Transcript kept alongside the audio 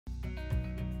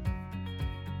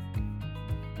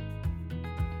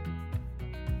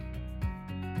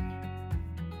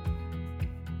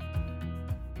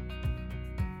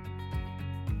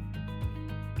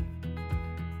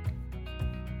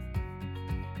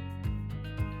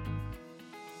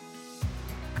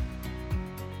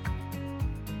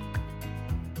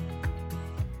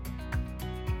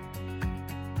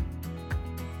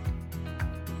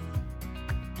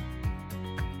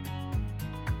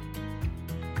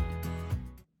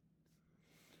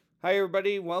Hi,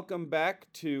 everybody. Welcome back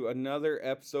to another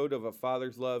episode of A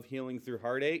Father's Love Healing Through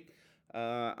Heartache.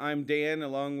 I'm Dan,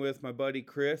 along with my buddy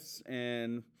Chris,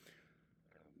 and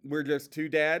we're just two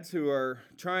dads who are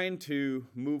trying to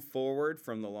move forward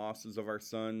from the losses of our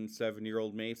son,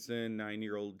 7-year-old Mason,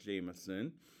 9-year-old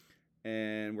Jameson.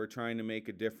 And we're trying to make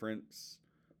a difference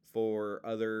for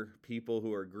other people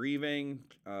who are grieving,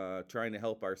 trying to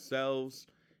help ourselves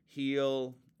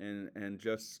heal and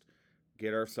just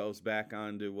get ourselves back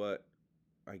onto what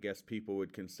I guess people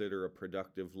would consider a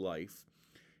productive life.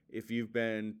 If you've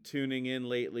been tuning in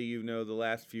lately, you know the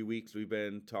last few weeks we've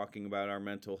been talking about our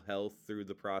mental health through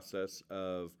the process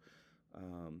of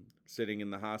sitting in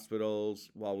the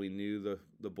hospitals while we knew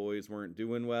the boys weren't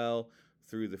doing well,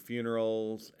 through the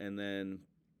funerals, and then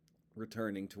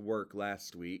returning to work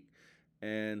last week.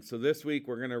 And so this week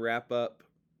we're going to wrap up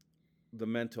the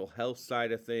mental health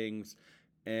side of things,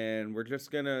 and we're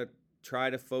just going to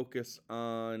try to focus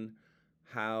on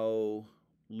how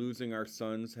losing our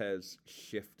sons has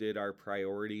shifted our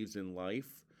priorities in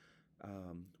life,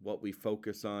 what we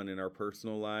focus on in our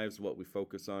personal lives, what we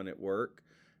focus on at work,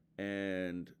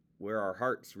 and where our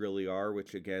hearts really are,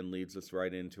 which again leads us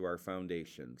right into our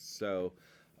foundations. So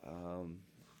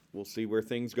we'll see where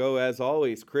things go. As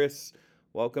always, Chris,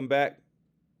 welcome back.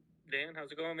 Dan,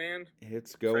 how's it going, man?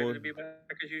 It's Excited to going. be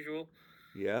back as usual.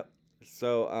 Yep.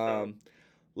 So So,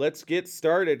 let's get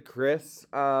started, Chris.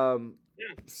 yeah,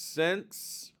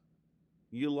 Since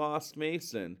you lost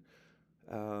Mason,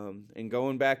 and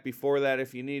going back before that,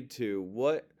 if you need to,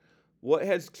 what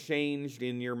has changed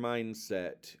in your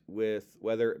mindset with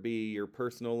whether it be your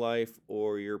personal life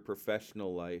or your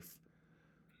professional life?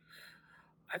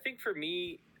 I think for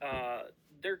me,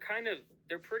 they're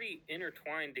they're pretty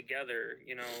intertwined together.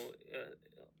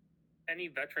 Any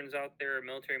veterans out there,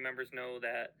 military members know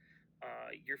that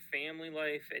your family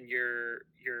life and your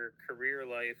career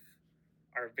life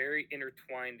are very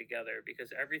intertwined together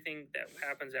because everything that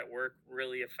happens at work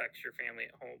really affects your family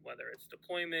at home, whether it's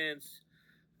deployments,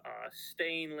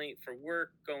 staying late for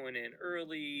work, going in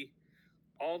early,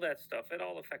 all that stuff. It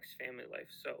all affects family life.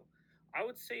 So I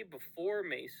would say before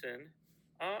Mason,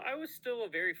 I was still a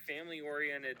very family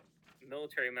oriented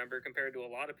military member compared to a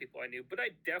lot of people I knew, but I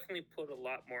definitely put a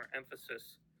lot more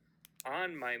emphasis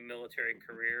on my military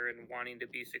career and wanting to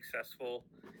be successful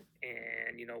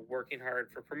and, working hard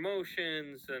for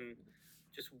promotions and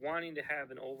just wanting to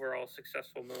have an overall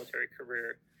successful military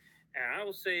career. And I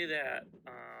will say that,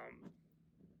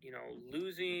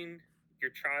 losing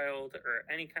your child or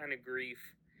any kind of grief,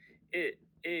 it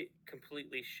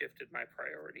completely shifted my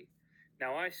priority.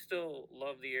 Now I still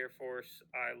love the Air Force.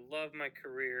 I love my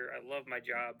career. I love my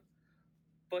job.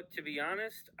 But to be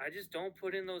honest, I just don't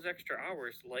put in those extra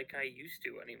hours like I used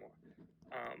to anymore.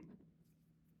 Um,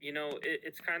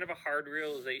 it's kind of a hard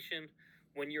realization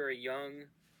when you're a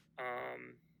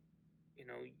um,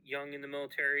 young in the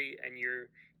military and you're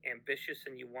ambitious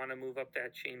and you want to move up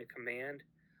that chain of command.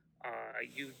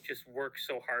 You just work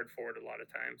so hard for it a lot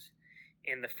of times,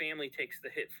 and the family takes the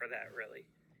hit for that, really.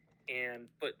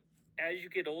 But as you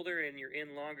get older and you're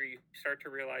in longer, you start to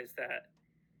realize that,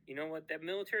 that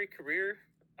military career,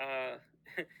 uh,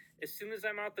 as soon as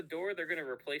I'm out the door, they're going to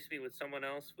replace me with someone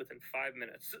else within 5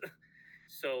 minutes.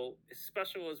 So, as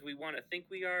special as we want to think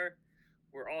we are,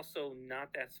 we're also not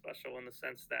that special in the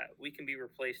sense that we can be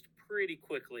replaced pretty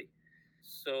quickly.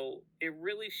 So, it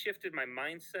really shifted my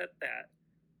mindset that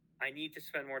I need to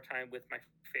spend more time with my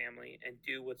family and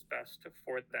do what's best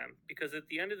for them. Because at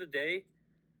the end of the day,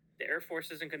 the Air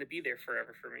Force isn't going to be there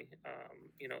forever for me.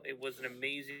 It was an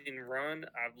amazing run.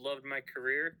 I've loved my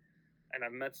career and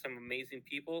I've met some amazing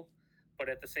people. But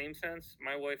at the same sense,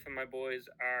 my wife and my boys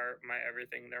are my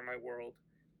everything. They're my world.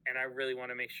 And I really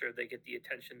want to make sure they get the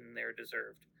attention they're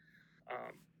deserved.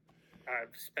 Um,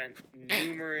 I've spent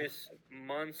numerous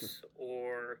months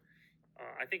or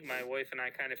I think my wife and I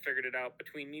kind of figured it out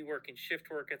between me working shift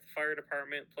work at the fire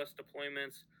department, plus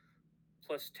deployments,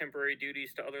 plus temporary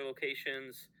duties to other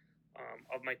locations.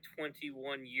 Of my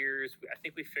 21 years, I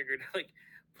think we figured like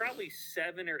probably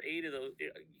 7 or 8 of those. You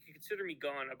can consider me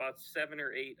gone about 7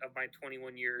 or 8 of my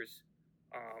 21 years.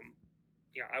 Um,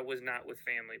 I was not with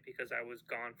family because I was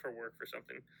gone for work for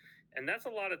something, and that's a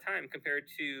lot of time compared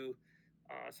to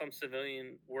some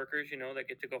civilian workers, that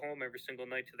get to go home every single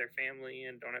night to their family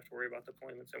and don't have to worry about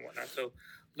deployments and whatnot. So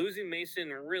losing Mason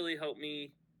really helped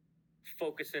me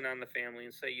focus in on the family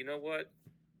and say, you know what,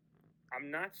 I'm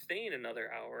not staying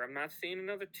another hour. I'm not staying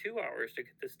another 2 hours to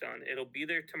get this done. It'll be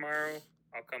there tomorrow.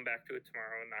 I'll come back to it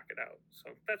tomorrow and knock it out.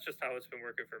 So that's just how it's been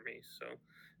working for me. So,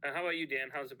 how about you, Dan?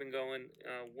 How's it been going?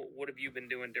 What have you been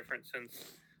doing different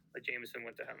since Jameson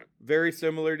went to heaven? Very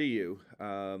similar to you.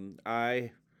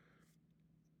 I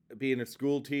being a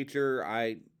school teacher,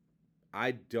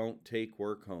 I don't take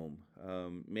work home.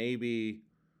 Maybe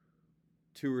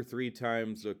 2 or 3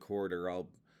 times a quarter,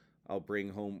 I'll bring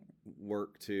home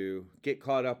work to get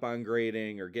caught up on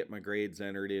grading or get my grades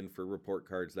entered in for report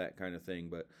cards, that kind of thing.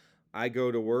 But I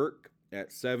go to work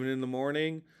at 7 in the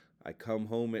morning. I come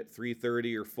home at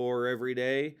 3:30 or 4 every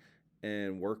day,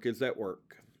 and work is at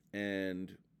work,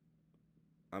 and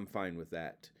I'm fine with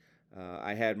that.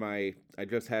 I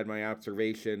just had my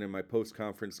observation and my post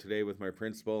conference today with my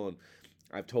principal, and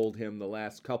I've told him the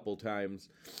last couple times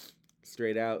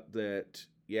straight out that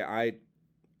yeah,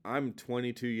 I'm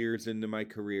 22 years into my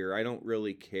career. I don't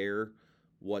really care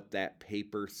what that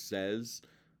paper says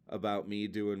about me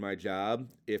doing my job.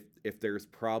 If there's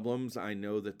problems, I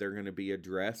know that they're going to be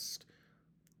addressed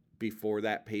before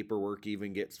that paperwork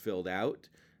even gets filled out.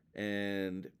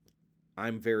 And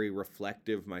I'm very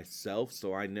reflective myself,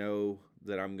 so I know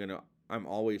that I'm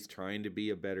always trying to be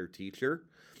a better teacher.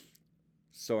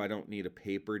 So I don't need a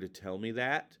paper to tell me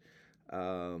that.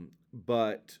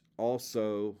 But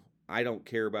also, I don't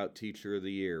care about teacher of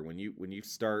the year. When you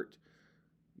start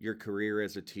your career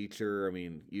as a teacher, I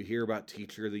mean, you hear about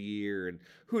teacher of the year, and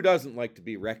who doesn't like to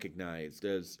be recognized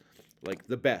as like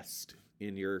the best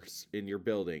in your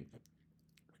building?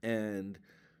 And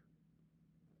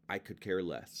I could care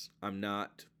less.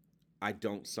 I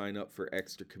don't sign up for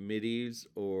extra committees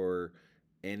or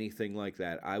anything like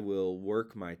that. I will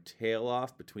work my tail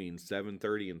off between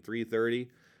 7:30 and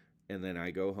 3:30, and then I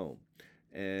go home.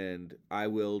 And I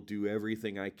will do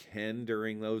everything I can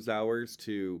during those hours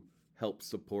to help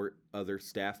support other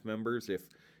staff members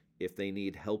if they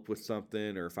need help with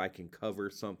something, or if I can cover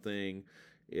something.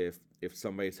 If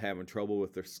somebody's having trouble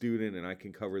with their student and I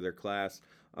can cover their class,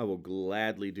 I will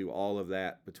gladly do all of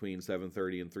that between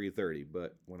 7:30 and 3:30.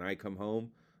 But when I come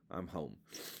home, I'm home.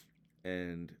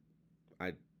 And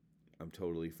I I'm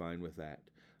totally fine with that.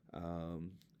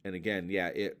 And again,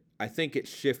 yeah, I think it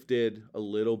shifted a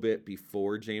little bit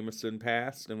before Jameson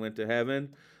passed and went to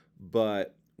heaven,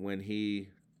 but when he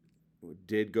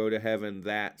did go to heaven,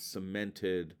 that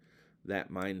cemented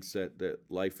that mindset that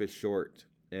life is short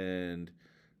and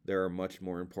there are much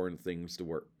more important things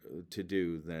to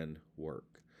do than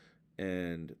work.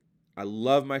 And I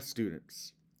love my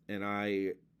students, and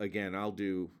I'll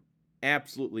do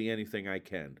absolutely anything I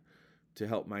can to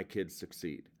help my kids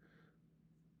succeed.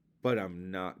 But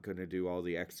I'm not going to do all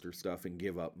the extra stuff and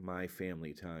give up my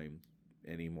family time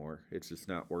anymore. It's just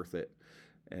not worth it.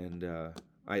 And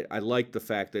I like the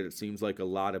fact that it seems like a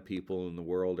lot of people in the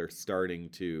world are starting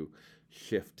to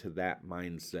shift to that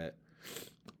mindset,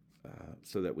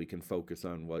 so that we can focus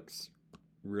on what's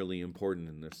really important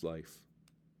in this life.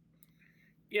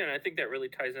 Yeah, and I think that really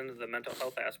ties into the mental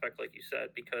health aspect, like you said,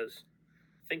 because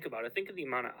think about it. Think of the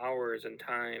amount of hours and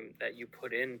time that you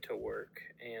put into work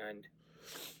and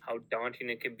how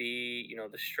daunting it can be,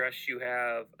 the stress you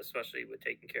have, especially with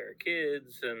taking care of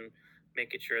kids and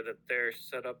making sure that they're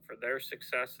set up for their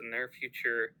success and their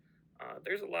future.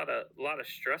 There's a lot of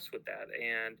stress with that.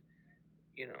 And,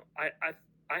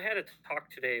 I had a talk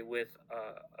today with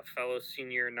a fellow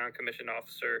senior non-commissioned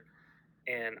officer,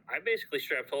 and I basically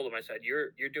straight up told him, I said,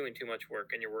 you're doing too much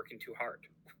work and you're working too hard.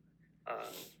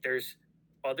 There's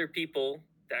other people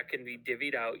that can be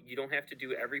divvied out. You don't have to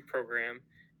do every program.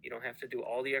 You don't have to do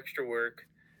all the extra work.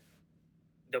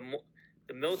 The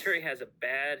the military has a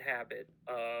bad habit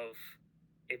of,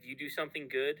 if you do something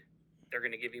good, they're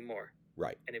going to give you more.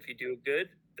 Right. And if you do it good,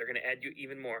 they're going to add you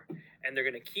even more. And they're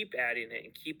going to keep adding it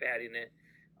and keep adding it.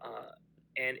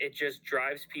 And it just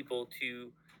drives people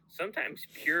to sometimes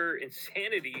pure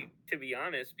insanity, to be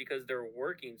honest, because they're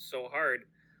working so hard.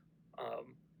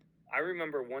 Um, I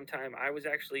remember one time I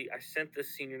sent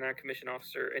this senior non-commissioned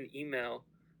officer an email.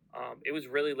 It was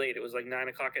really late. It was like 9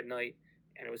 o'clock at night,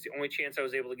 and it was the only chance I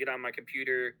was able to get on my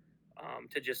computer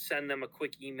to just send them a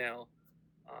quick email.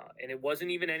 And it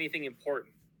wasn't even anything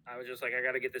important. I was just like, I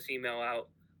got to get this email out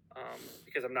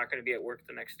because I'm not going to be at work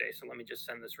the next day. So let me just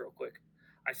send this real quick.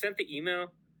 I sent the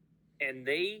email, and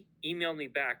they emailed me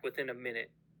back within a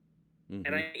minute. Mm-hmm.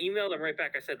 And I emailed them right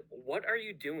back. I said, what are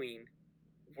you doing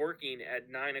working at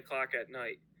 9 o'clock at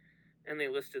night? And they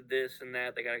listed this and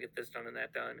that. They got to get this done and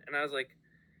that done. And I was like,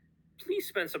 please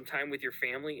spend some time with your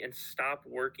family and stop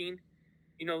working.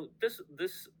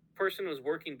 This person was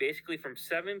working basically from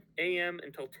 7 a.m.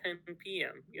 until 10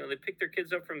 p.m. They pick their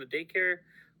kids up from the daycare,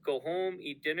 go home,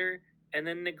 eat dinner, and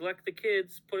then neglect the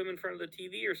kids, put them in front of the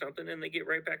TV or something, and they get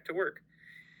right back to work.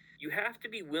 You have to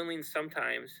be willing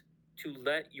sometimes to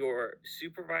let your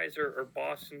supervisor or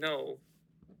boss know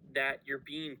that you're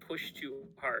being pushed too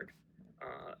hard.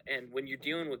 And when you're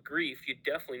dealing with grief, you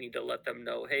definitely need to let them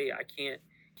know, hey, I can't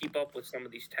keep up with some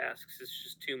of these tasks. It's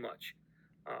just too much.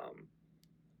 Um,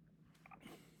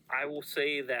 I will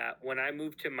say that when I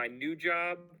moved to my new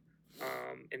job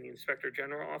in the inspector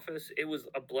general office, it was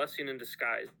a blessing in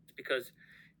disguise because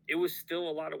it was still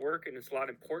a lot of work and it's a lot of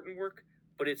important work,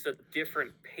 but it's a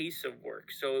different pace of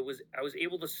work. So I was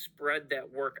able to spread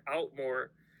that work out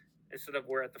more instead of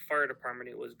where at the fire department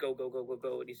it was go, go, go, go,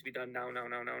 go. It needs to be done now, now,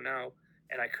 now, now, now.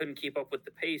 And I couldn't keep up with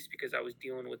the pace because I was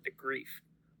dealing with the grief.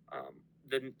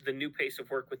 The new pace of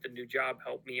work with the new job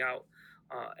helped me out.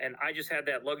 And I just had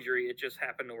that luxury. It just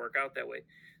happened to work out that way.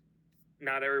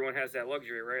 Not everyone has that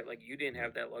luxury, right? Like you didn't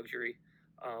have that luxury.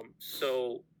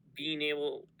 So being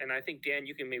able, and I think Dan,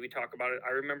 you can maybe talk about it.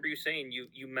 I remember you saying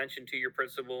you mentioned to your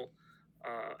principal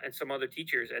and some other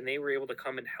teachers, and they were able to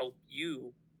come and help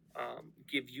you,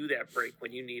 give you that break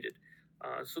when you needed.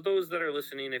 So those that are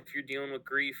listening, if you're dealing with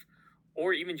grief,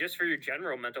 or even just for your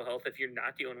general mental health, if you're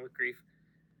not dealing with grief,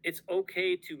 it's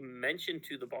okay to mention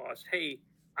to the boss, hey,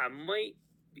 I might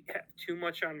have too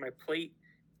much on my plate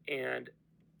and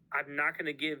I'm not going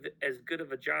to give as good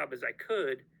of a job as I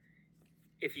could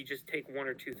if you just take one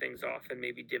or two things off and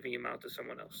maybe divvy them out to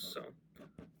someone else. So,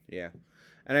 Yeah,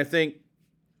 and I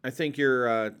think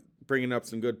you're bringing up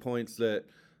some good points that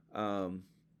um,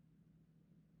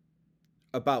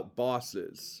 about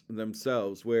bosses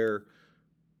themselves, where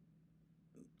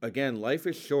again, life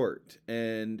is short,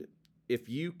 and if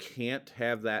you can't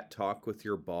have that talk with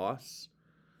your boss,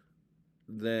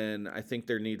 then I think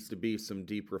there needs to be some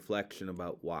deep reflection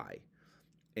about why.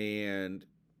 And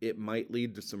it might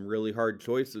lead to some really hard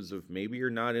choices of maybe you're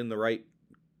not in the right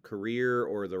career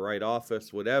or the right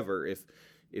office, whatever.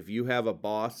 If you have a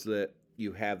boss that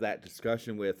you have that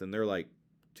discussion with and they're like,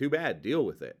 too bad, deal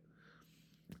with it.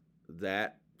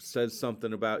 That says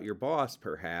something about your boss,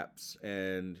 perhaps.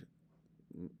 And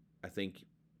I think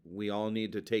we all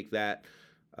need to take that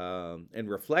and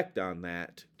reflect on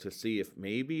that to see if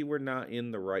maybe we're not in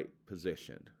the right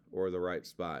position or the right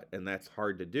spot. And that's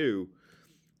hard to do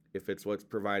if it's what's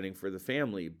providing for the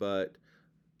family. But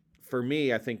for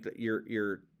me, I think that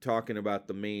you're talking about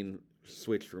the main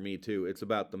switch for me too. It's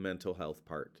about the mental health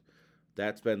part.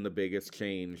 That's been the biggest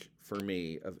change for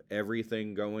me of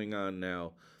everything going on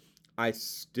now. I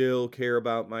still care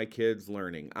about my kids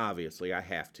learning. Obviously, I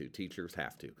have to. Teachers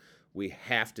have to. We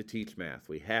have to teach math.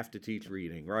 We have to teach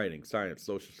reading, writing, science,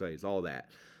 social studies, all that.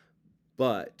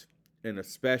 But, and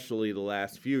especially the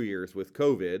last few years with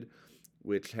COVID,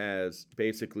 which has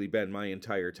basically been my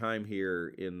entire time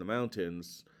here in the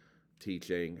mountains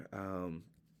teaching,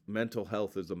 mental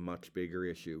health is a much bigger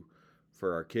issue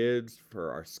for our kids,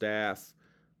 for our staff.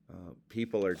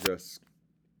 People are just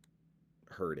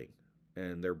hurting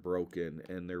and they're broken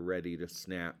and they're ready to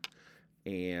snap.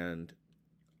 And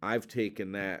I've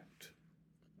taken that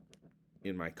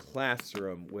in my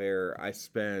classroom where I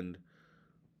spend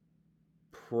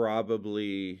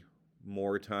probably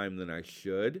more time than I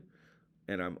should,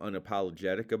 and I'm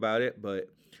unapologetic about it, but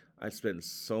I spend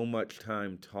so much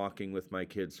time talking with my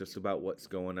kids just about what's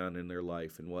going on in their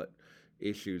life and what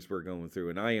issues we're going through.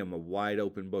 And I am a wide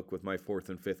open book with my 4th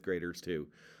and 5th graders too.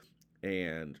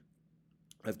 And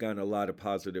I've gotten a lot of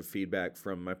positive feedback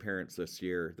from my parents this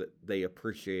year that they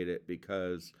appreciate it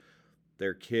because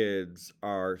their kids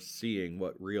are seeing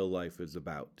what real life is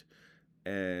about.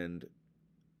 And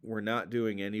we're not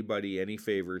doing anybody any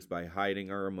favors by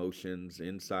hiding our emotions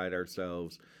inside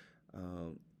ourselves.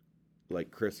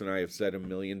 Like Chris and I have said a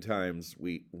million times,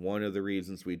 one of the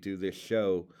reasons we do this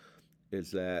show is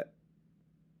that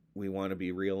we want to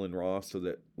be real and raw so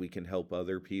that we can help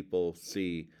other people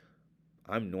see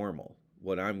I'm normal.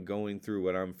 What I'm going through,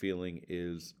 what I'm feeling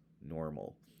is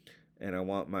normal. And I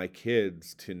want my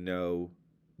kids to know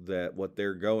that what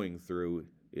they're going through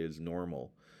is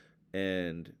normal.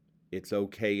 And it's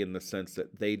okay in the sense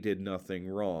that they did nothing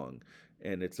wrong.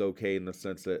 And it's okay in the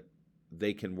sense that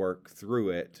they can work through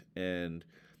it and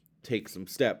take some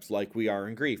steps like we are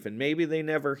in grief. And maybe they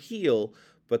never heal,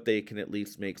 but they can at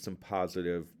least make some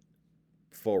positive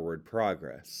forward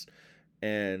progress.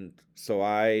 And so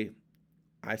I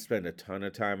spend a ton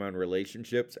of time on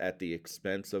relationships at the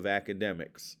expense of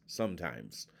academics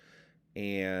sometimes.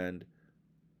 And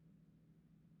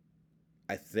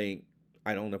I think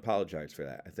I don't apologize for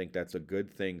that. I think that's a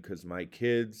good thing because my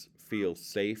kids feel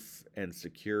safe and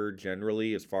secure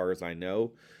generally, as far as I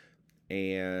know.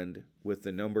 And with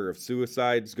the number of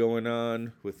suicides going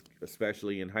on, with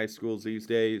especially in high schools these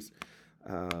days,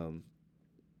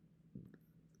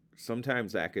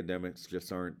 sometimes academics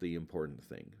just aren't the important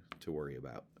thing to worry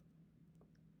about.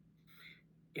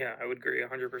 yeah, I would agree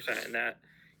 100%. And that,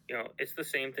 it's the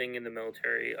same thing in the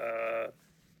military.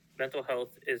 mental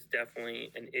health is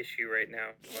definitely an issue right now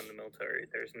in the military.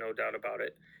 There's no doubt about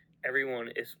it. Everyone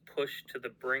is pushed to the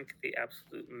brink, the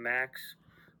absolute max,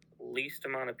 least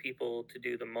amount of people to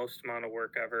do the most amount of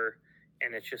work ever,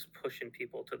 and it's just pushing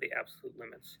people to the absolute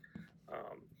limits.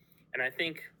 Um, and I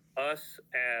think us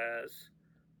as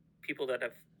people that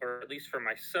have, or at least for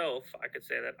myself, I could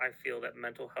say that I feel that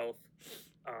mental health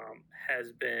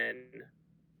has been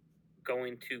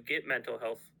going to get mental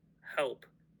health help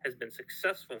has been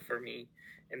successful for me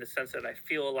in the sense that I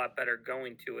feel a lot better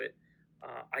going to it.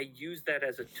 I use that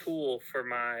as a tool for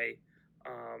my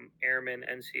airmen,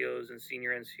 NCOs, and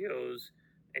senior NCOs,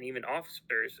 and even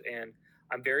officers. And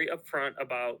I'm very upfront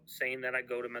about saying that I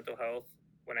go to mental health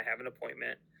when I have an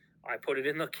appointment. I put it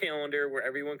in the calendar where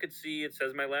everyone could see. It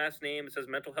says my last name. It says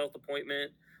mental health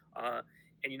appointment.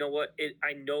 And you know what?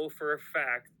 I know for a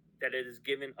fact that it has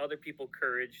given other people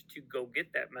courage to go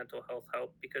get that mental health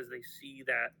help because they see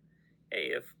that,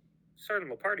 hey, if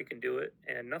Sergeant Leparty can do it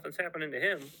and nothing's happening to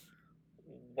him,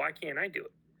 why can't I do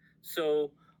it?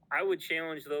 So I would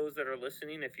challenge those that are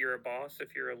listening. If you're a boss,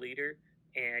 if you're a leader,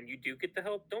 and you do get the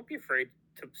help, don't be afraid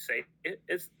to say it.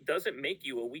 It doesn't make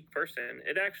you a weak person.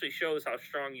 It actually shows how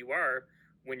strong you are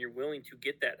when you're willing to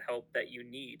get that help that you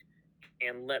need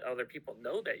and let other people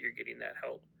know that you're getting that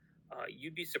help.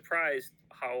 You'd be surprised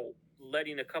how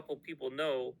letting a couple people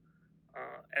know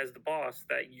as the boss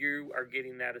that you are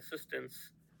getting that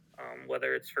assistance,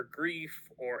 whether it's for grief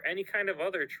or any kind of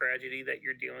other tragedy that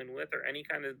you're dealing with, or any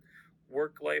kind of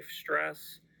work life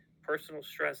stress, personal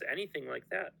stress, anything like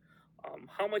that.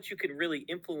 How much you can really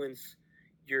influence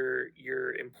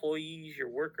your employees, your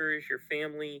workers, your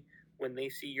family when they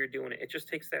see you're doing it. It just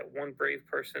takes that one brave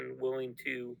person willing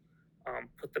to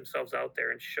put themselves out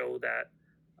there and show that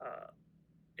uh,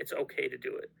 it's okay to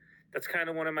do it. That's kind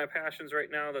of one of my passions right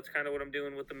now. That's kind of what I'm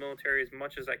doing with the military as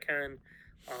much as I can.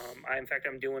 In fact,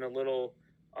 I'm doing a little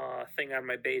thing on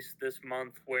my base this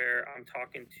month where I'm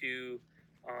talking to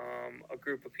a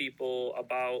group of people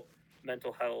about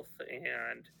mental health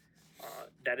and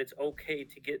that it's okay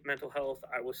to get mental health.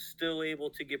 I was still able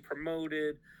to get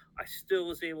promoted. I still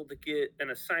was able to get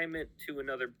an assignment to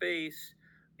another base.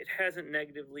 It hasn't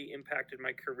negatively impacted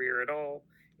my career at all.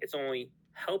 It's only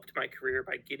helped my career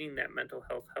by getting that mental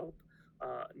health help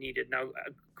needed. Now,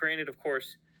 granted, of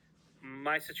course,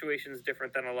 my situation is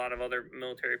different than a lot of other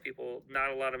military people. Not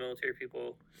a lot of military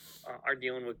people are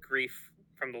dealing with grief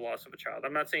from the loss of a child.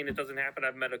 I'm not saying it doesn't happen.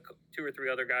 I've met two or three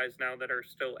other guys now that are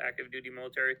still active duty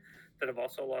military that have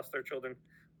also lost their children,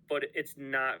 but it's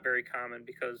not very common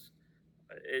because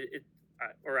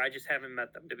or I just haven't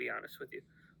met them, to be honest with you.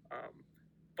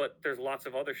 But there's lots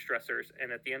of other stressors,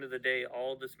 and at the end of the day,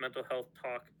 all this mental health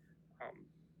talk um,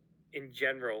 in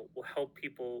general will help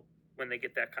people when they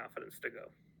get that confidence to go.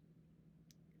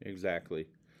 Exactly.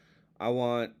 I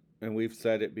want, and we've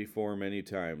said it before many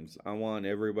times, I want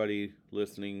everybody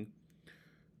listening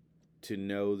to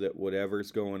know that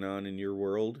whatever's going on in your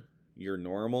world, you're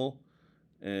normal,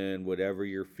 and whatever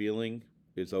you're feeling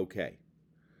is okay.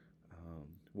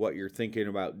 What you're thinking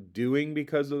about doing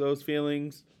because of those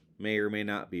feelings may or may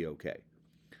not be okay.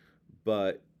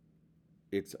 But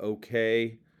it's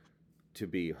okay to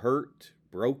be hurt,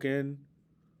 broken,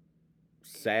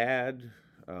 sad,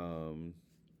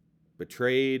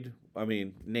 betrayed. I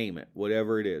mean, name it.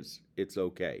 Whatever it is, it's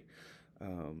okay.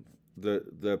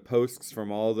 The posts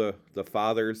from all the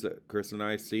fathers that Chris and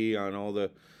I see on all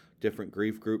the different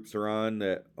grief groups are on,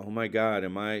 that, oh my God,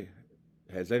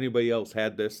 has anybody else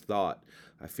had this thought?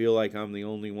 I feel like I'm the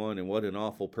only one, and what an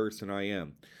awful person I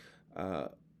am.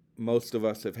 Most of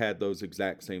us have had those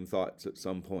exact same thoughts at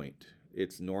some point.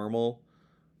 It's normal,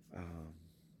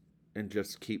 and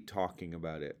just keep talking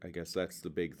about it. I guess that's the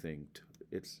big thing.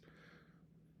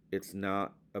 It's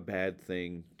not a bad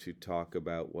thing to talk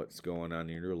about what's going on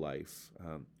in your life.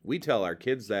 We tell our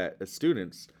kids that as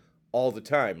students all the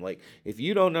time. Like, if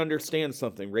you don't understand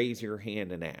something, raise your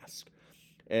hand and ask.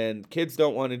 And kids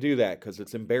don't want to do that because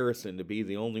it's embarrassing to be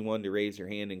the only one to raise your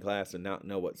hand in class and not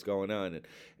know what's going on.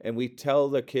 And we tell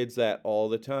the kids that all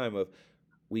the time of,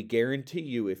 we guarantee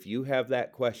you if you have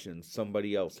that question,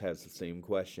 somebody else has the same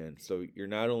question. So you're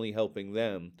not only helping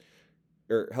them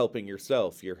or helping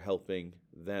yourself, you're helping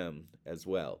them as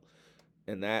well.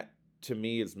 And that, to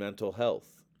me, is mental health.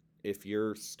 If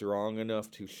you're strong enough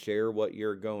to share what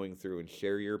you're going through and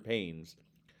share your pains,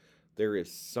 there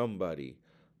is somebody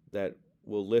that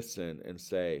will listen and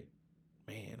say,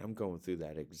 man, I'm going through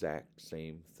that exact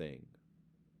same thing.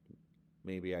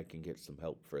 Maybe I can get some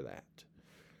help for that.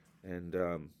 And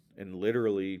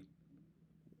literally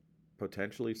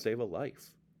potentially save a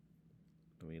life.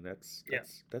 I mean, that's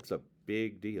a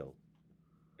big deal.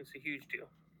 It's a huge deal.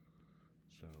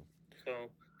 So So,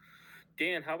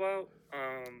 Dan, how about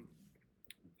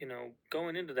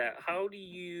going into that,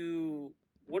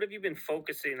 what have you been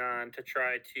focusing on to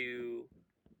try to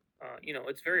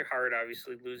it's very hard,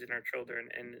 obviously, losing our children,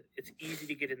 and it's easy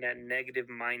to get in that negative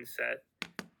mindset.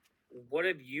 What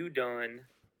have you done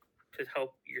to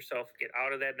help yourself get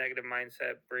out of that negative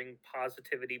mindset, bring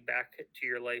positivity back to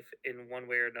your life in one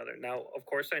way or another? Now, of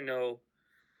course, I know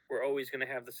we're always going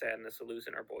to have the sadness of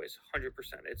losing our boys, 100%.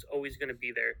 It's always going to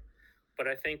be there. But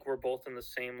I think we're both in the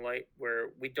same light where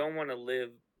we don't want to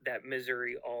live that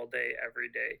misery all day, every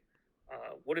day.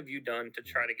 What have you done to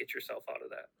try to get yourself out of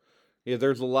that? yeah,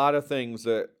 there's a lot of things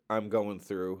that I'm going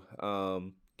through.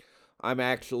 I'm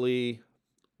actually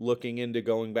looking into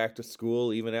going back to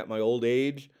school even at my old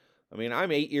age. I mean,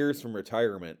 I'm 8 years from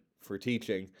retirement for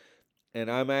teaching,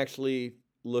 and I'm actually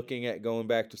looking at going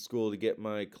back to school to get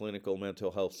my clinical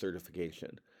mental health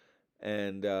certification.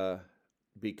 And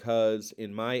because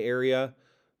in my area,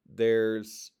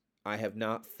 there's I have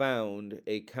not found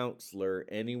a counselor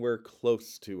anywhere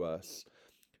close to us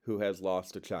who has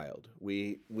lost a child.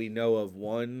 We know of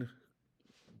one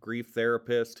grief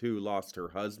therapist who lost her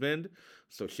husband,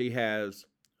 so she has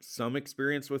some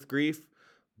experience with grief,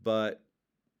 but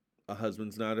a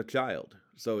husband's not a child.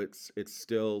 So it's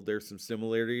still there's some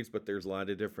similarities, but there's a lot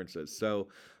of differences. So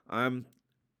I'm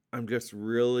I'm just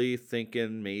really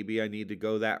thinking maybe I need to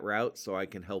go that route so I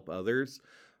can help others.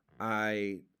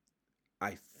 I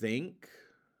I think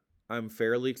I'm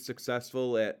fairly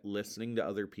successful at listening to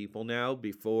other people now.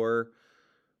 Before,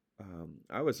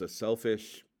 I was a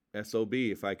selfish SOB,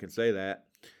 if I can say that.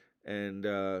 And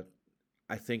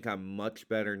I think I'm much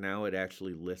better now at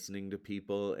actually listening to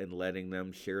people and letting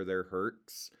them share their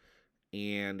hurts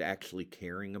and actually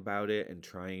caring about it and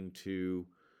trying to,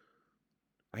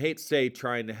 I hate to say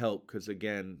trying to help because,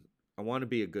 again, I want to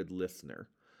be a good listener.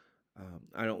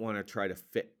 I don't want to try to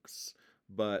fix,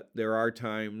 but there are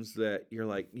times that you're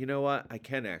like, you know what, I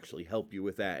can actually help you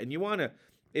with that, and you want to.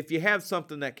 If you have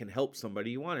something that can help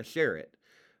somebody, you want to share it.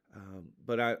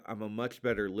 But I'm a much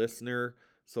better listener,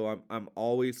 so I'm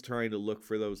always trying to look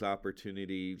for those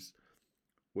opportunities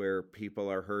where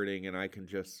people are hurting, and I can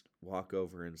just walk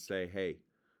over and say, "Hey,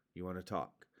 you want to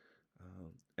talk?"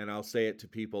 And I'll say it to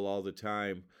people all the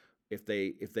time. If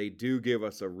they do give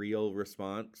us a real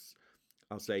response,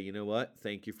 I'll say, you know what?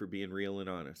 Thank you for being real and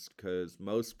honest. Because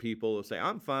most people will say,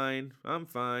 I'm fine.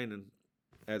 And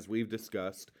as we've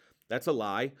discussed, that's a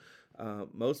lie.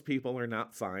 Most people are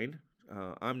not fine.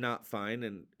 I'm not fine.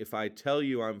 And if I tell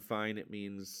you I'm fine, it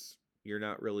means you're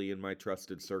not really in my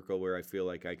trusted circle where I feel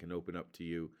like I can open up to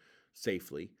you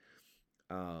safely.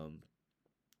 Um,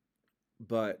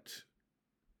 but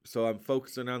so I'm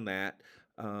focusing on that.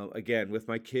 Again, with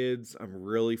my kids, I'm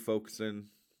really focusing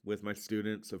with my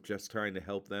students of just trying to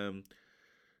help them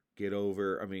get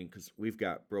over. I mean, because we've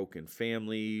got broken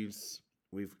families.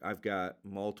 I've got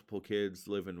multiple kids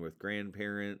living with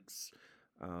grandparents.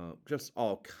 Just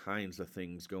all kinds of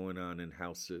things going on in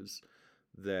houses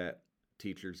that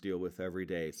teachers deal with every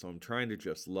day. So I'm trying to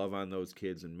just love on those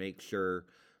kids and make sure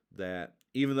that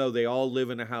even though they all live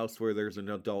in a house where there's an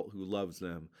adult who loves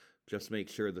them, just make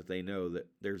sure that they know that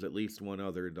there's at least one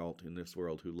other adult in this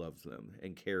world who loves them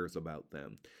and cares about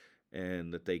them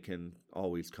and that they can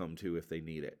always come to if they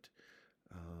need it.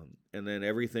 And then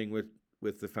everything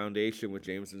with the foundation with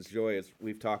Jameson's Joy, as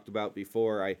we've talked about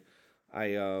before,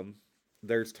 I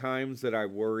there's times that I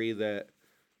worry that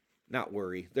not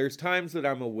worry. There's times that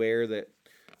I'm aware that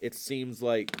it seems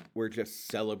like we're just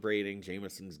celebrating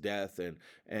Jameson's death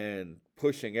and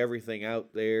pushing everything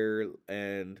out there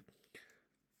and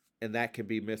that can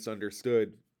be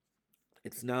misunderstood.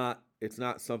 It's not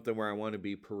something where I want to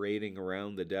be parading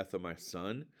around the death of my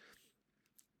son,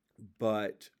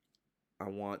 but I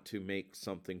want to make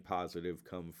something positive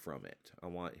come from it. I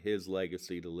want his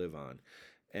legacy to live on.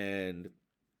 And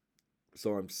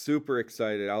so I'm super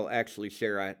excited. I'll actually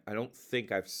share, I don't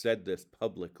think I've said this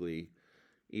publicly,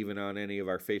 even on any of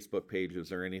our Facebook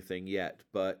pages or anything yet,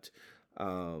 but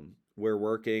we're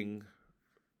working.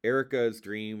 Erica's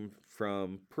dream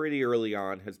from pretty early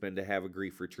on has been to have a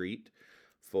grief retreat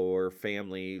for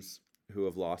families who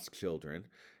have lost children.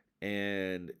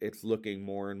 And it's looking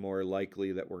more and more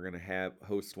likely that we're going to have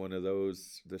host one of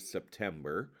those this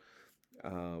September.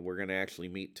 We're going to actually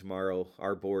meet tomorrow.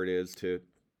 Our board is to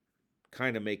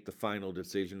kind of make the final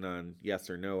decision on yes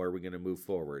or no, are we going to move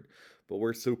forward? But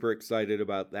we're super excited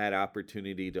about that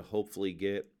opportunity to hopefully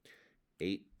get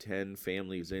 8, 10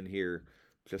 families in here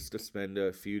just to spend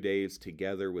a few days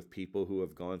together with people who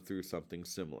have gone through something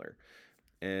similar.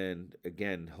 And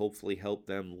again, hopefully help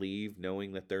them leave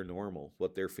knowing that they're normal.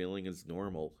 What they're feeling is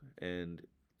normal and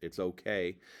it's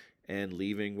okay. and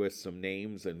leaving with some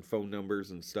names and phone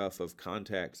numbers and stuff of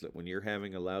contacts that when you're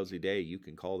having a lousy day, you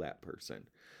can call that person.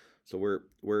 So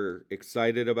we're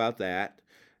excited about that.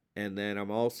 And then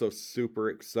I'm also super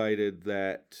excited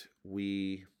that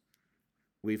we've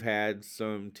had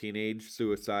some teenage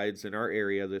suicides in our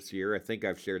area this year. I think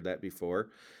I've shared that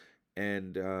before,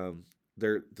 and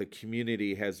the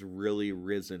community has really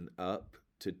risen up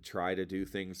to try to do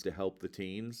things to help the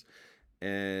teens.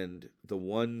 And the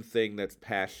one thing that's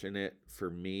passionate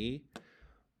for me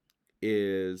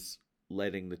is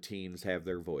letting the teens have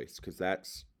their voice, because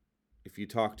that's, if you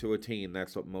talk to a teen,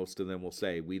 that's what most of them will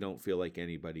say. We don't feel like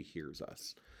anybody hears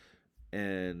us.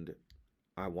 And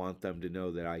I want them to know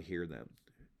that I hear them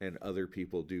and other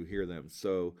people do hear them.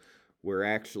 So we're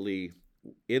actually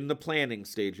in the planning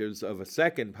stages of a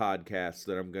second podcast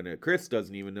that I'm going to, Chris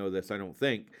doesn't even know this, I don't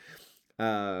think.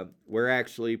 We're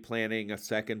actually planning a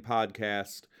second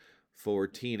podcast for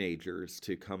teenagers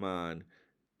to come on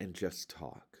and just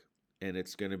talk. And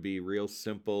it's going to be real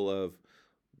simple of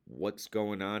what's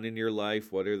going on in your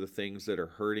life, what are the things that are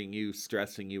hurting you,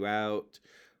 stressing you out,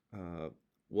 uh,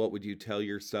 what would you tell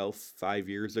yourself 5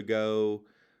 years ago,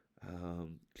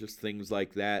 just things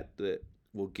like that that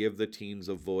will give the teens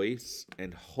a voice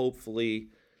and hopefully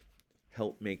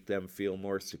help make them feel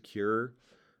more secure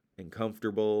and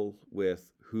comfortable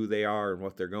with who they are and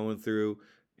what they're going through,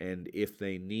 and if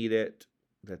they need it,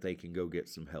 that they can go get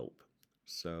some help.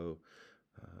 So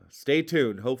stay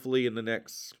tuned. Hopefully in the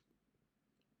next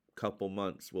couple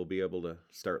months we'll be able to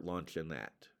start launching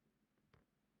that.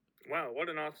 Wow, what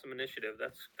an awesome initiative!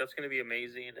 That's going to be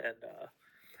amazing, and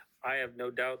I have no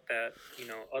doubt that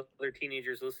other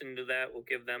teenagers listening to that will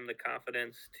give them the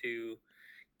confidence to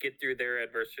get through their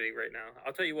adversity right now.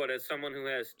 I'll tell you what, as someone who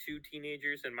has two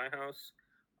teenagers in my house,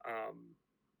 um,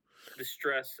 the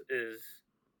stress is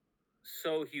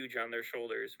so huge on their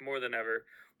shoulders more than ever,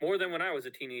 more than when I was a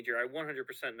teenager. I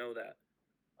 100% know that.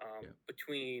 Yeah.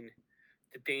 Between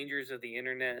the dangers of the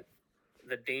internet,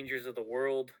 the dangers of the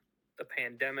world, the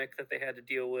pandemic that they had to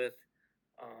deal with,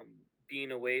 um,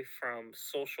 being away from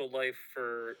social life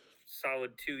for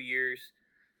solid 2 years,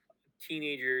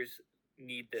 teenagers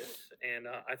need this, and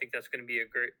I think that's going to be a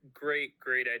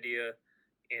great idea.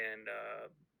 And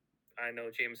I know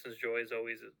Jameson's Joy is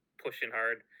always pushing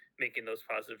hard, making those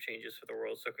positive changes for the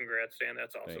world. So congrats, Dan.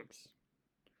 That's awesome. Thanks.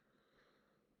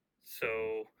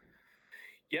 So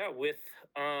yeah, with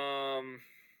I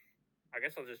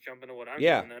guess I'll just jump into what I'm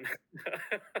Yeah. doing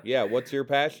then. Yeah, what's your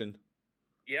passion?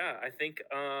 Yeah, I think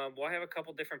well, I have a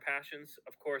couple different passions.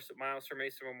 Of course, at Miles for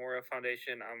Mason Memorial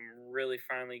Foundation, I'm really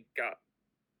finally got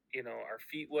our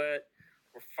feet wet.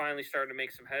 We're finally starting to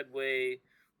make some headway.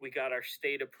 We got our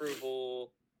state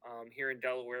approval here in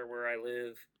Delaware, where I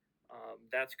live.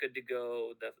 That's good to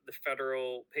go. The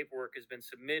federal paperwork has been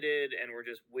submitted, and we're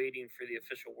just waiting for the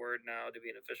official word now to be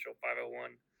an official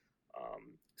 501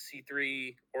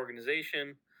 C3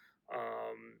 organization.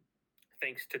 Um,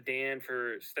 Thanks to Dan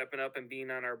for stepping up and being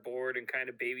on our board and kind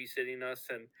of babysitting us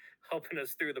and helping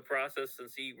us through the process,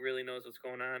 since he really knows what's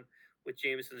going on with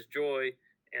Jameson's Joy,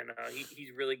 and he's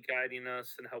really guiding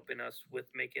us and helping us with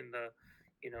making the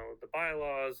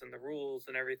bylaws and the rules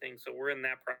and everything. So we're in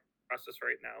that process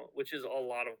right now, which is a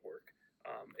lot of work.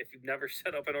 If you've never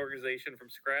set up an organization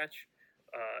from scratch,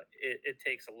 it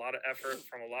takes a lot of effort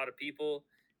from a lot of people,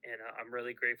 and I'm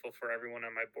really grateful for everyone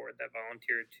on my board that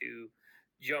volunteered to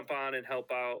jump on and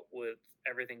help out with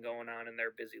everything going on in their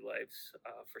busy lives,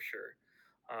 for sure.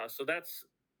 So that's,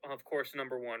 of course,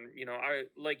 number one. I,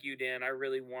 like you, Dan, I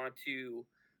really want to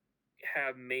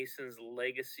have Mason's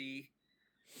legacy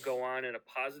go on in a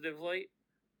positive light,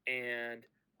 and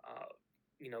uh,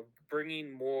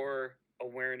 bringing more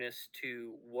awareness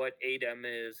to what ADEM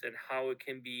is and how it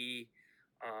can be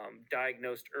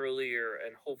diagnosed earlier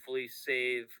and hopefully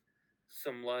save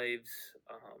some lives,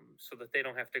 so that they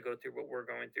don't have to go through what we're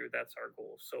going through. That's our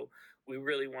goal. So we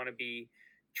really want to be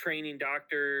training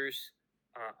doctors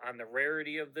on the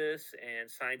rarity of this and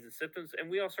signs and symptoms, and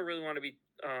we also really want to be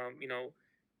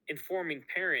informing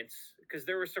parents, because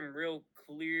there were some real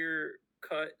clear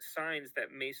cut signs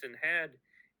that Mason had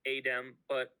ADEM,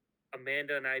 but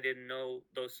Amanda and I didn't know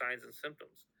those signs and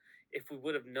symptoms. If we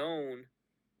would have known,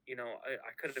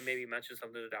 I could have maybe mentioned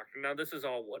something to the doctor. Now, this is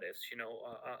all what ifs.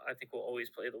 I think we'll always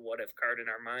play the what if card in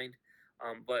our mind,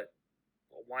 but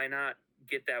why not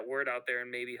get that word out there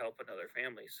and maybe help another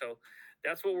family? So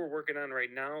that's what we're working on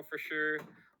right now, for sure.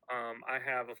 I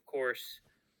have, of course,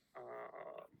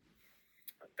 uh,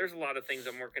 there's a lot of things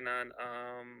I'm working on,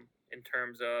 in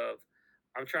terms of,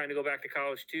 I'm trying to go back to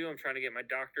college too. I'm trying to get my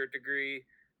doctorate degree.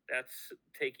 That's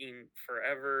taking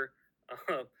forever.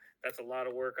 Uh, that's a lot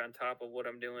of work on top of what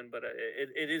I'm doing, but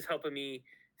it is helping me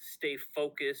stay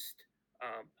focused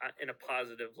in a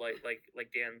positive light, like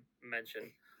Dan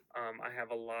mentioned. I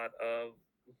have a lot of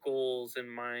goals in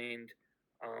mind.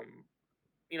 Um,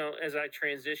 as I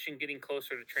transition, getting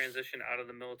closer to transition out of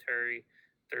the military,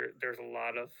 there's a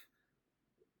lot of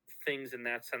things in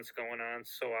that sense going on.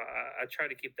 So I try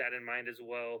to keep that in mind as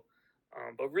well.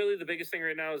 But really, the biggest thing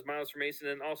right now is Miles for Mason,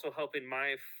 and also helping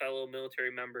my fellow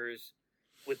military members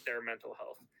with their mental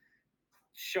health,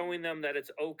 showing them that it's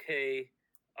okay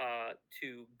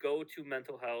to go to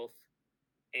mental health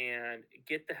and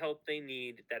get the help they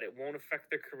need, that it won't affect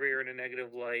their career in a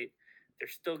negative light. They're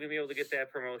still going to be able to get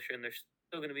that promotion. They're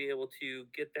still going to be able to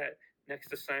get that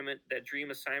next assignment, that dream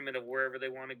assignment of wherever they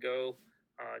want to go,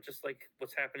 just like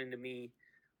what's happening to me.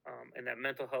 And that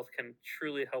mental health can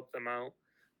truly help them out.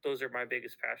 Those are my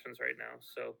biggest passions right now.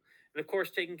 So, and of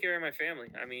course, taking care of my family.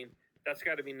 I mean, that's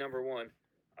got to be number one.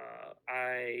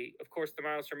 Of course, the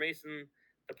Miles for Mason,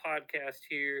 the podcast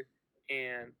here,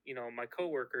 and my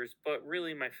coworkers, but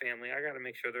really my family. I got to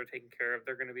make sure they're taken care of.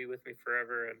 They're going to be with me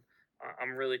forever, and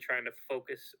I'm really trying to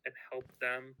focus and help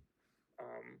them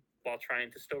while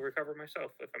trying to still recover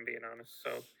myself, if I'm being honest.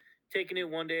 So taking it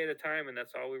one day at a time, and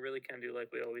that's all we really can do, like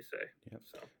we always say. Yep.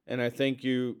 So And I think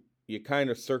you kind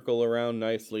of circle around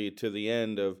nicely to the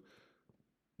end of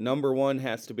number one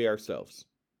has to be ourselves.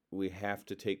 We have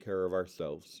to take care of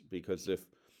ourselves because if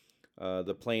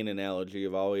the plain analogy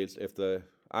of always, if the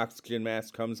oxygen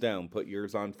mask comes down, put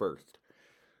yours on first.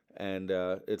 And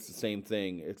it's the same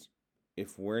thing. It's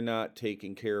if we're not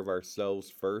taking care of ourselves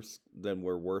first, then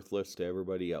we're worthless to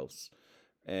everybody else.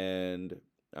 And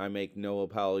I make no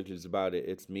apologies about it.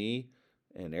 It's me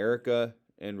and Erica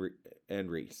and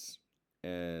Reese,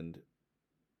 and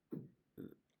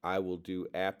I will do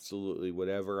absolutely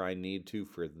whatever I need to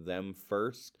for them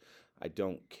first. I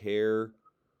don't care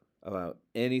about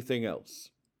anything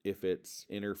else if it's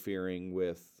interfering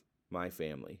with my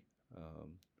family.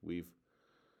 We've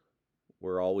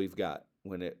we're all we've got.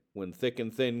 When thick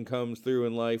and thin comes through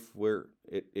in life, where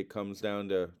it comes down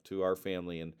to our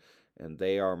family, and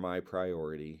they are my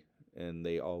priority, and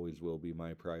they always will be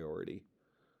my priority.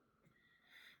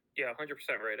 yeah,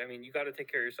 100% right. I mean, you got to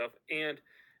take care of yourself, and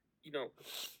you know,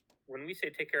 when we say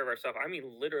take care of ourselves, I mean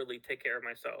literally take care of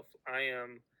myself. I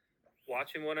am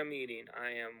watching what I'm eating. I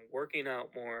am working out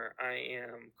more. I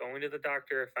am going to the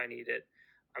doctor if I need it.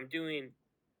 I'm doing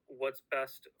what's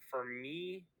best for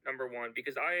me, number one,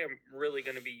 because I am really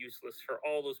going to be useless for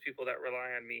all those people that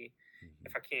rely on me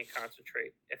if I can't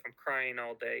concentrate, if I'm crying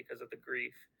all day because of the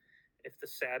grief, if the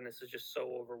sadness is just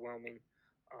so overwhelming.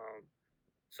 Um,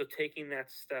 so taking that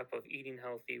step of eating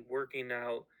healthy, working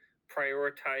out,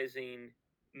 prioritizing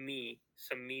me,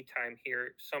 some me time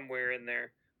here, somewhere in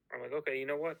there. I'm like, okay, you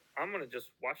know what? I'm gonna just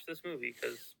watch this movie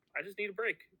because I just need a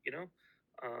break.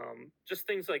 Just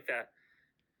things like that.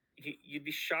 You'd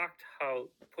be shocked how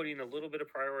putting a little bit of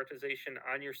prioritization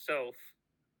on yourself,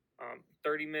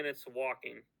 30 minutes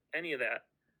walking, any of that,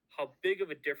 how big of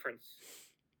a difference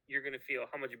you're gonna feel,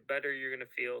 how much better you're gonna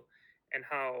feel, and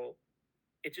how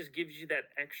it just gives you that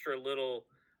extra little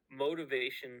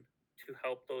motivation to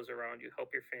help those around you, help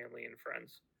your family and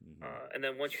friends. And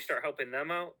then once you start helping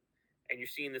them out and you're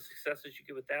seeing the successes you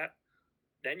get with that,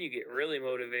 then you get really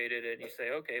motivated and you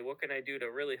say, okay, what can I do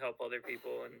to really help other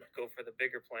people and go for the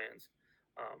bigger plans?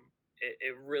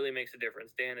 It really makes a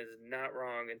difference. Dan is not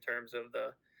wrong in terms of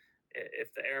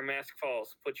if the air mask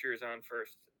falls, put yours on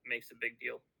first. It makes a big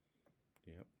deal.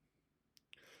 Yep.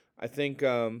 I think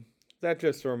that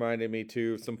just reminded me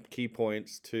too of some key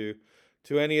points to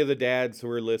any of the dads who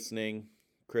are listening.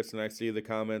 Chris and I see the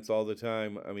comments all the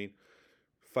time. I mean,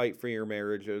 fight for your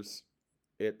marriages.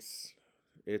 It's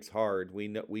it's hard.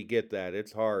 We get that.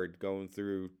 It's hard going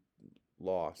through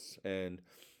loss. And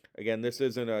again, this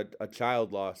isn't a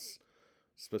child loss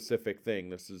specific thing.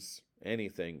 This is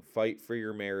anything. Fight for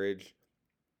your marriage.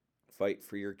 Fight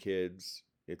for your kids.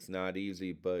 It's not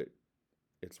easy, but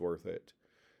it's worth it.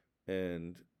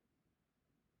 And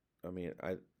I mean,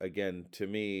 I again, to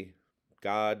me,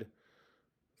 God,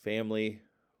 family,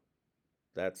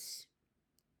 that's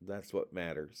that's what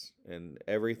matters. And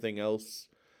everything else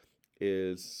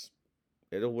is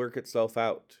it'll work itself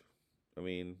out. I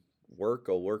mean, work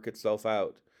will work itself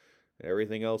out.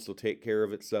 Everything else will take care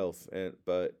of itself.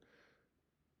 But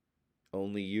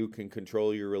only you can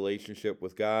control your relationship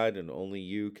with God, and only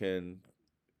you can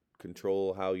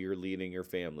control how you're leading your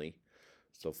family.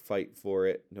 So fight for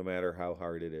it no matter how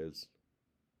hard it is.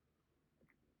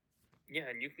 Yeah,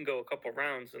 and you can go a couple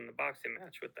rounds in the boxing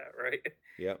match with that, right?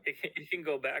 Yep. You can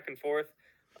go back and forth.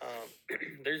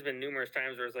 There's been numerous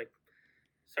times where it's like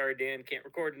sorry, Dan, can't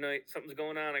record tonight. Something's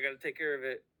going on. I got to take care of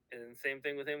it. And same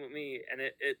thing with him with me. And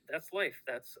that's life.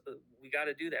 We got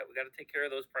to do that. We got to take care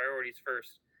of those priorities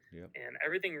first. Yep. And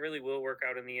everything really will work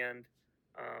out in the end.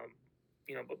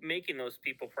 But making those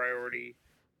people priority,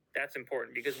 that's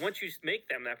important, because once you make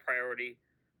them that priority,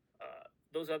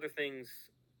 those other things,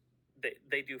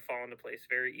 they do fall into place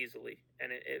very easily,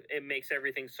 and it makes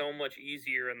everything so much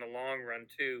easier in the long run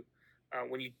too,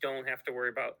 when you don't have to worry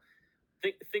about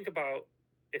think about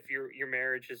if your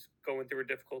marriage is going through a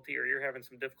difficulty, or you're having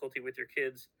some difficulty with your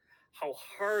kids, how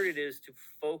hard it is to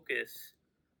focus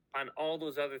on all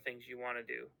those other things you want to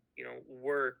do,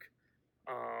 work,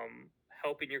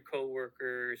 helping your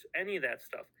coworkers, any of that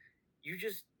stuff. You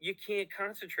can't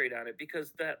concentrate on it,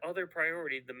 because that other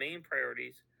priority, the main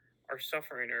priorities, are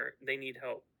suffering or they need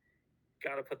help.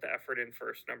 Got to put the effort in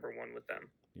first, number one, with them,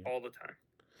 all the time.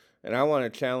 And I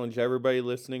want to challenge everybody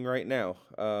listening right now,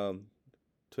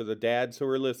 to the dads who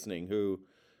are listening, who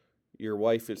your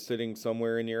wife is sitting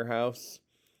somewhere in your house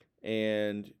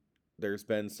and there's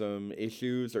been some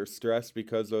issues or stress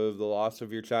because of the loss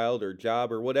of your child or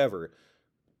job or whatever.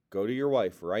 Go to your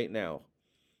wife right now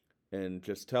and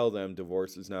just tell them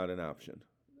divorce is not an option.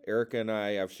 Erica and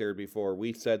I have shared before,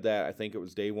 we said that, I think it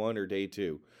was day 1 or day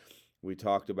 2. We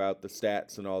talked about the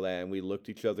stats and all that, and we looked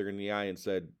each other in the eye and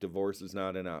said, divorce is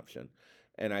not an option.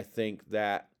 And I think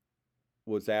that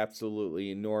was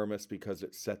absolutely enormous, because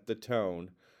it set the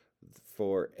tone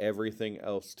for everything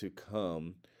else to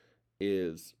come,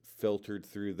 is filtered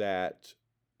through that.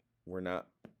 We're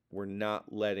not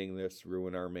letting this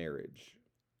ruin our marriage,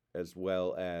 as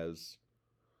well as,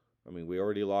 I mean, we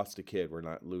already lost a kid. We're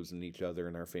not losing each other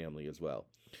and our family as well.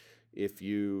 If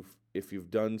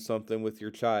you've done something with your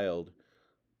child,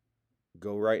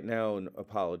 go right now and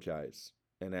apologize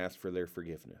and ask for their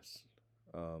forgiveness.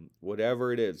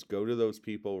 Whatever it is, go to those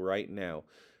people right now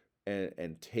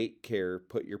and take care.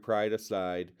 Put your pride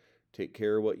aside. Take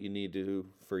care of what you need to do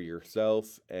for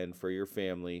yourself and for your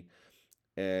family.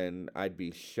 And I'd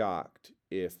be shocked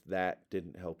if that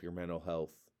didn't help your mental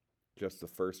health. Just the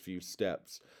first few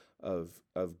steps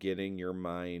of getting your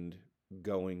mind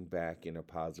going back in a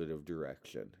positive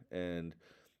direction. And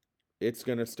it's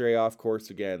going to stray off course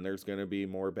again. There's going to be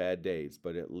more bad days,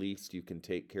 but at least you can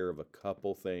take care of a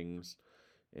couple things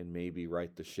and maybe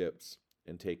right the ships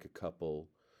and take a couple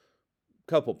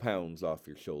pounds off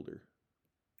your shoulder.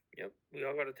 Yep, we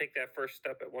all got to take that first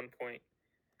step at one point.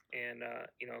 And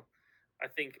I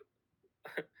think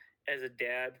as a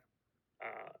dad,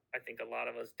 I think a lot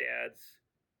of us dads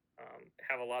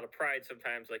have a lot of pride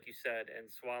sometimes, like you said, and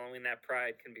swallowing that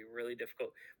pride can be really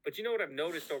difficult. But you know what I've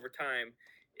noticed over time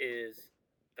is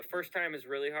the first time is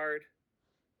really hard,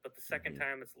 but the second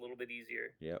time it's a little bit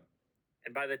easier. Yep.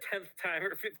 And by the 10th time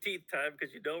or 15th time, because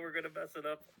we're going to mess it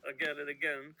up again and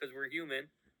again, because we're human,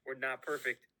 we're not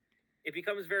perfect, it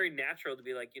becomes very natural to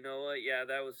be like, you know what? Yeah,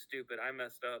 that was stupid. I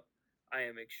messed up. I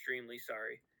am extremely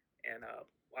sorry. And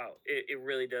wow, it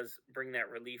really does bring that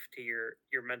relief to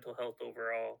your mental health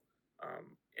overall,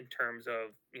 in terms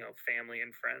of, family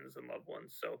and friends and loved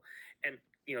ones. So, and,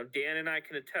 Dan and I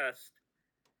can attest,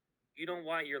 you don't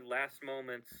want your last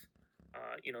moments.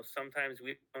 Sometimes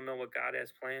we don't know what God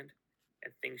has planned,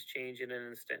 and things change in an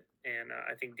instant. And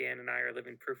I think Dan and I are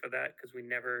living proof of that, because we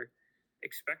never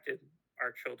expected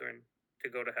our children to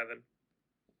go to heaven.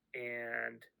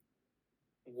 And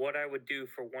what I would do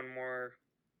for one more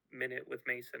minute with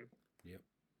Mason. Yep.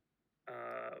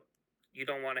 You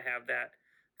don't want to have that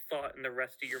thought in the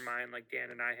rest of your mind like Dan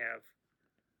and I have.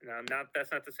 Now,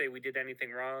 that's not to say we did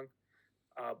anything wrong,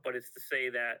 but it's to say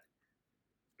that,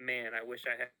 man, I wish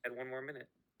I had one more minute.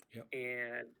 Yep.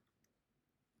 And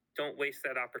don't waste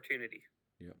that opportunity.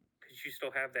 Yep. Because you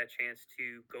still have that chance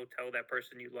to go tell that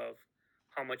person you love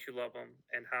how much you love them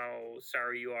and how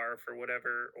sorry you are for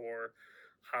whatever, or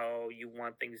how you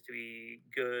want things to be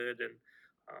good. And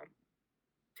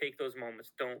take those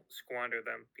moments. Don't squander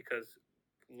them, because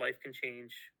life can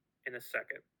change in a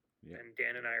second. Yep. And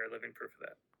Dan and I are living proof of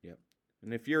that. Yep.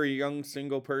 And if you're a young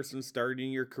single person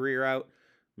starting your career out,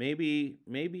 maybe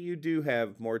you do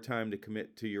have more time to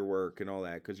commit to your work and all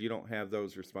that, because you don't have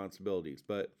those responsibilities.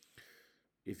 But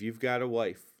if you've got a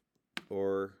wife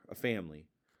or a family,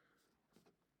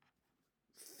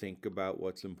 think about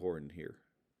what's important here.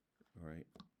 All right.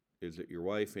 Is it your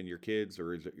wife and your kids,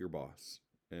 or is it your boss?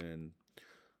 And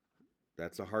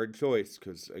that's a hard choice,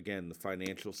 because, again, the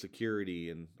financial security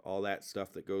and all that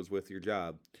stuff that goes with your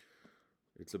job,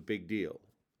 it's a big deal.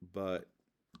 But,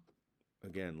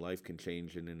 again, life can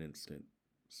change in an instant.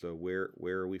 So where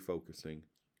are we focusing?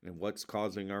 And what's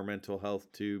causing our mental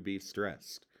health to be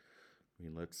stressed? I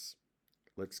mean,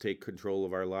 let's take control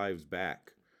of our lives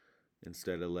back.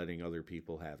 instead of letting other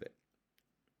people have it.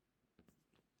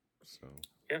 So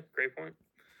Yeah, great point.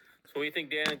 So what do you think,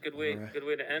 Dan? all right. Good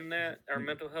way to end that our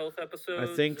mental health I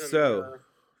episodes, think and so.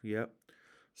 Yep.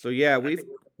 So yeah, I think we'll get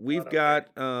a we've lot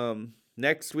out there. got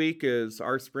next week is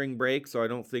our spring break, so I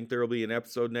don't think there will be an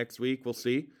episode next week. We'll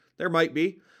see. There might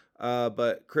be.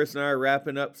 But Chris and I are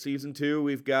wrapping up season 2.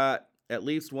 We've got at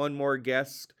least one more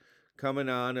guest coming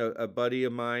on. A buddy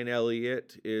of mine,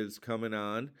 Elliot, is coming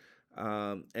on.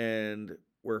 And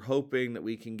we're hoping that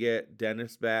we can get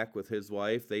Dennis back with his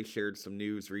wife. They shared some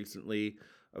news recently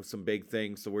of some big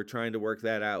things, so we're trying to work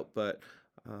that out. But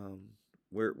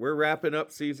we're wrapping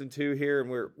up season 2 here,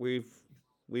 and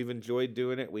we've enjoyed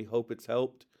doing it. We hope it's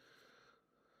helped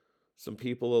some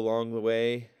people along the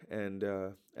way. And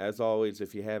as always,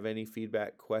 if you have any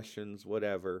feedback, questions,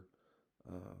 whatever,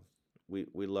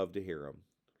 we love to hear them.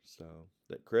 So,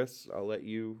 that Chris, I'll let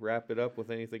you wrap it up with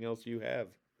anything else you have.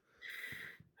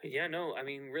 Yeah, no, I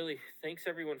mean, really, thanks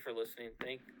everyone for listening.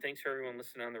 Thanks for everyone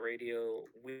listening on the radio.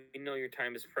 We know your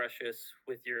time is precious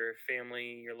with your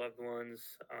family, your loved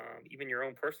ones, even your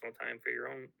own personal time for your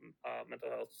own mental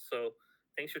health. So,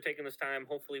 thanks for taking this time.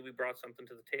 Hopefully, we brought something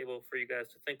to the table for you guys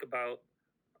to think about.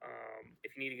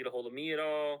 If you need to get a hold of me at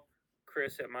all,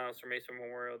 Chris at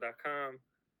milesformasonmemorial.com.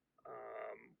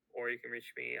 Or you can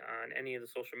reach me on any of the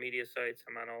social media sites.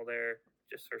 I'm on all there.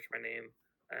 Just search my name.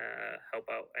 Help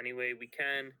out any way we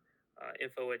can.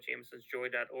 Info at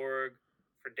jamesonsjoy.org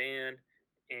for Dan.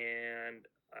 And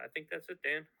I think that's it,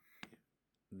 Dan.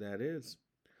 That is.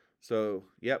 So,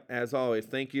 yep, as always,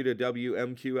 thank you to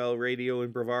WMQL Radio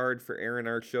in Brevard for airing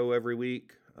our show every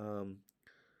week.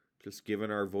 Just giving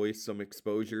our voice some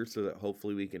exposure so that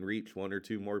hopefully we can reach 1 or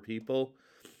 2 more people.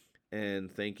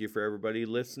 And thank you for everybody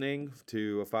listening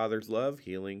to A Father's Love,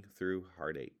 Healing Through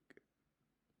Heartache.